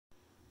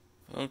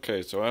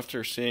Okay, so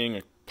after seeing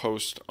a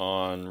post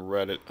on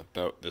Reddit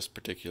about this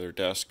particular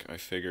desk, I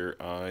figure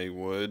I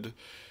would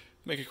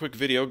make a quick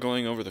video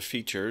going over the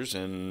features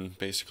and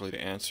basically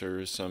to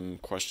answer some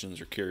questions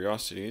or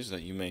curiosities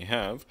that you may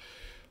have.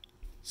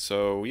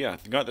 So yeah,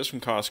 I got this from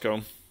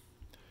Costco.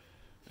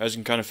 As you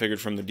can kind of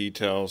figured from the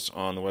details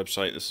on the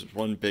website, this is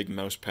one big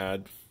mouse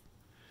pad.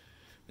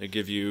 They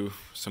give you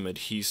some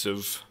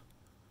adhesive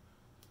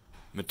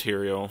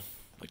material,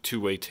 like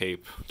two-way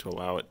tape, to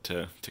allow it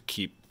to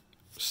keep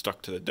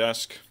stuck to the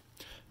desk.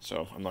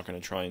 So I'm not going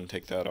to try and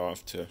take that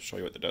off to show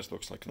you what the desk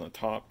looks like on the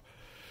top.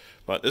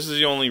 But this is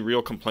the only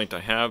real complaint I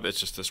have. It's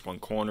just this one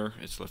corner.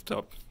 It's lift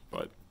up.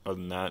 But other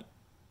than that,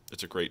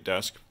 it's a great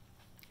desk.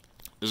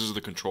 This is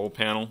the control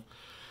panel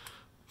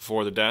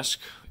for the desk.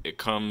 It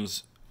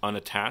comes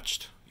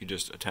unattached. You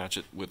just attach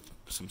it with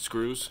some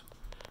screws.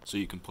 So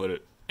you can put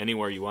it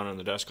anywhere you want on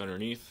the desk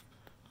underneath.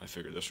 I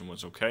figured this one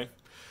was okay.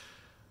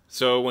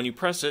 So when you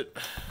press it,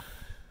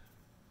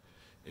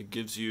 it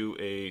gives you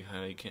a,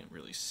 you can't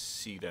really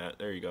see that,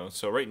 there you go.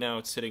 So right now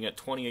it's sitting at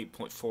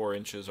 28.4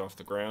 inches off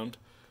the ground.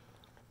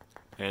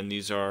 And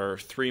these are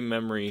 3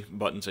 memory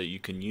buttons that you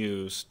can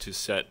use to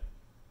set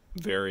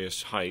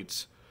various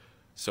heights.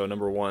 So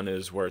number 1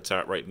 is where it's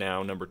at right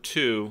now. Number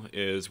 2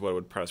 is what I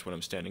would press when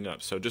I'm standing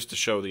up. So just to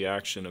show the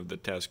action of the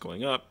desk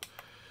going up,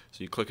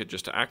 so you click it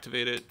just to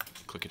activate it,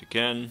 click it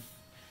again.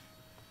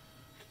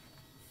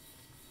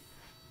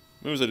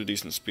 Moves at a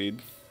decent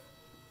speed.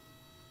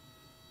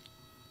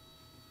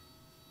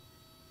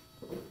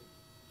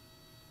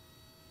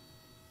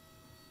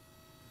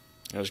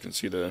 As you can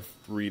see, the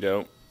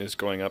readout is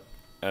going up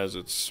as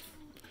it's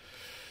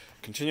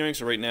continuing.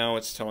 So right now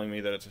it's telling me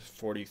that it's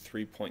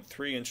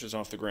 43.3 inches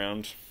off the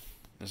ground.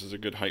 This is a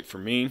good height for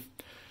me.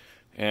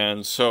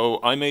 And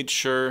so I made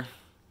sure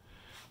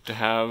to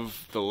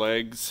have the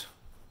legs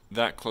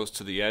that close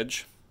to the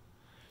edge.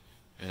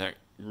 And that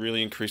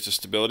really increased the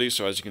stability.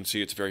 So as you can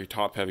see, it's very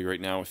top heavy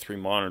right now with 3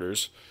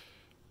 monitors.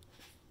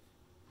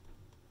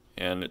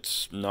 And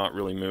it's not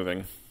really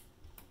moving.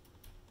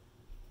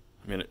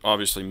 I mean, it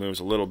obviously moves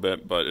a little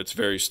bit, but it's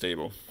very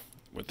stable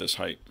with this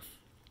height.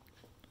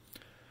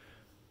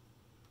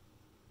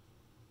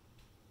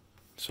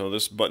 So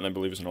this button, I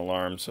believe, is an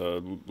alarm, so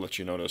it'll let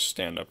you know to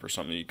stand up or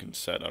something you can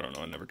set. I don't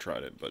know, I never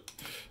tried it, but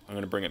I'm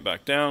going to bring it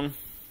back down.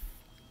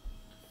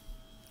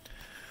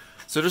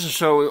 So just to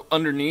show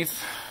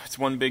underneath, it's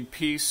one big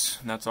piece,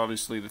 and that's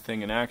obviously the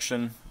thing in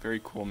action. Very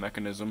cool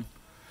mechanism.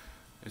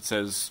 It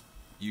says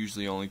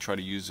usually only try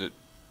to use it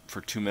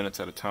for 2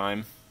 minutes at a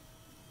time,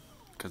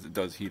 because it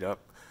does heat up.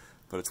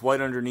 But it's white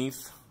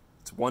underneath,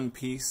 it's one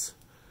piece,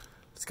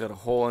 it's got a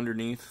hole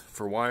underneath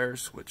for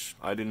wires, which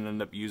I didn't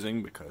end up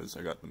using because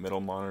I got the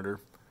middle monitor.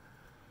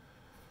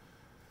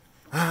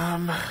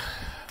 You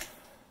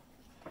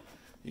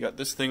got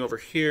this thing over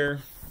here,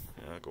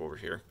 I'll go over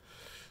here.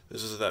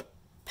 This is that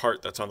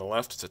part that's on the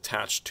left, it's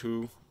attached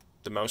to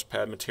the mouse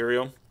pad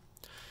material.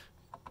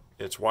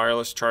 It's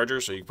wireless charger,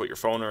 so you can put your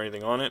phone or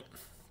anything on it.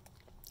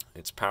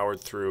 It's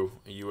powered through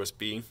a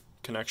USB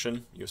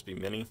connection, USB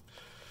mini.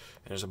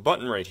 And there's a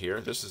button right here,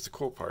 this is the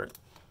cool part,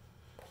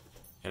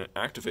 and it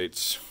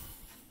activates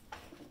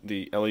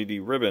the LED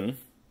ribbon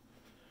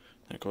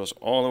that goes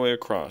all the way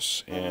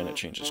across, and it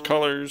changes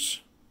colors,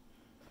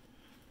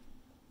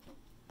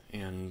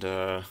 and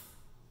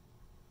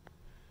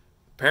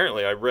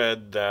apparently I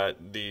read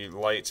that the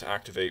lights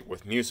activate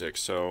with music,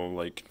 so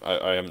like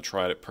I haven't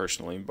tried it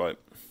personally, but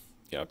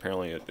yeah,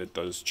 apparently it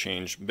does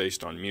change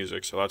based on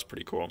music, so that's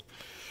pretty cool.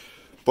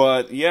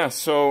 But yeah,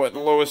 so at the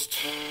lowest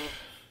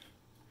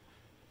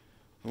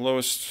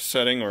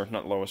setting, or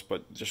not lowest,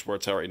 but just where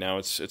it's at right now,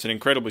 it's an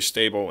incredibly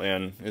stable,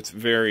 and it's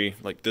very,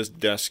 like, this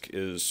desk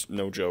is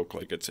no joke.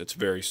 Like, it's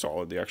very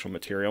solid, the actual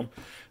material.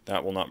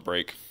 That will not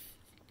break.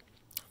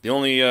 The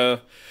only yeah,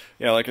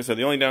 like I said,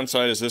 the only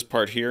downside is this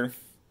part here.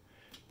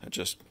 I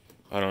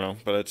don't know,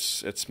 but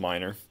it's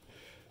minor.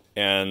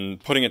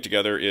 And putting it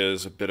together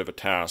is a bit of a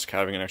task.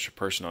 Having an extra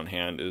person on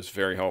hand is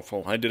very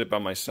helpful. I did it by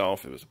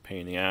myself. It was a pain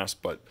in the ass,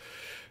 but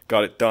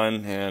got it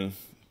done, and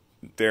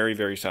very,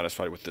 very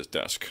satisfied with this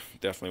desk.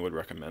 Definitely would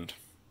recommend.